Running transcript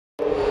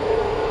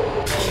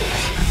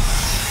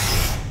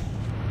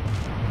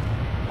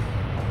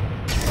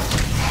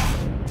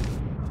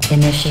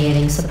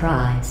Initiating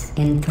surprise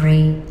in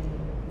 3,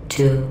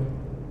 2,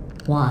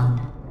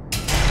 1.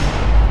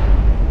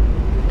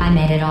 I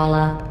made it all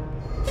up.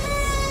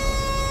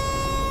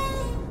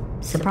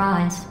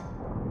 Surprise.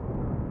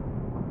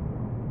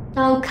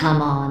 Oh,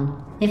 come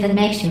on. If it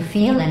makes you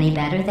feel any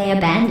better, they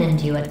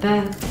abandoned you at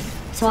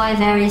birth. So I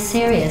very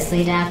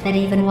seriously doubt they'd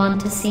even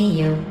want to see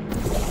you.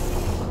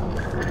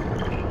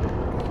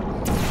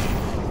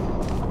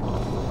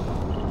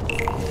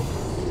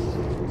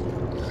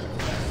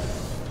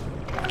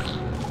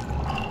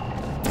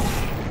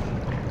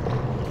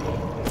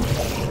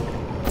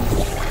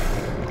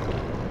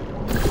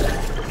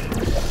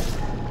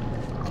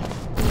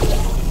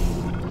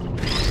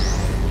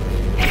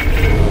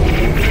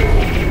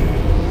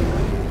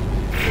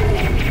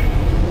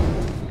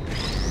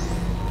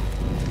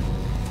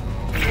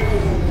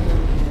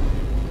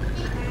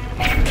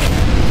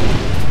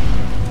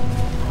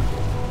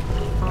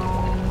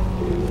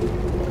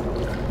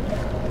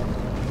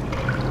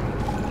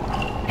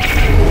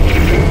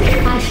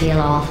 I feel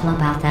awful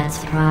about that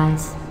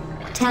surprise.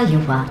 Tell you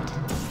what,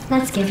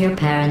 let's give your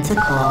parents a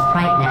call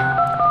right now.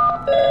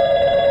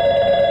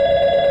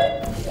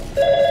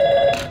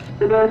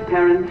 The birth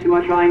parents you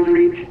are trying to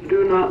reach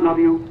do not love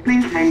you.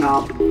 Please hang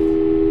up.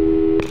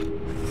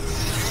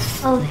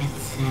 Oh,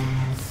 that's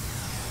sad.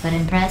 But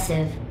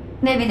impressive.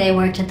 Maybe they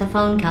worked at the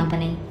phone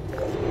company.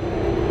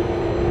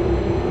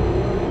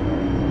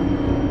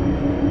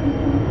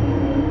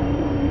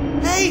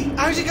 Hey,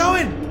 how's it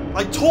going?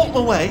 I talked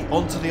my way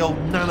onto the old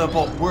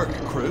nanobot work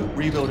crew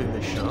rebuilding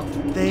this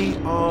shaft. They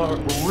are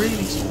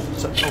really small.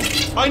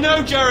 I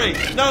know, Jerry!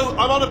 No,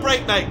 I'm on a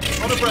break, mate.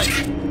 On a break.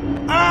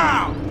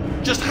 Ah!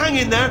 Just hang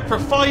in there for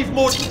 5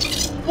 more...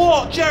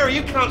 What? Jerry,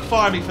 you can't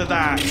fire me for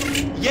that.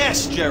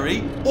 Yes,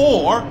 Jerry.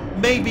 Or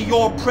maybe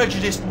your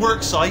prejudiced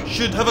work site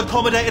should have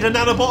accommodated a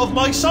nanobot of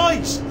my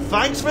size.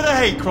 Thanks for the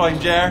hate crime,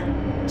 Jer.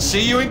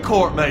 See you in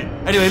court, mate.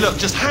 Anyway, look,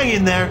 just hang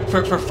in there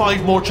for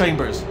 5 more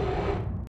chambers.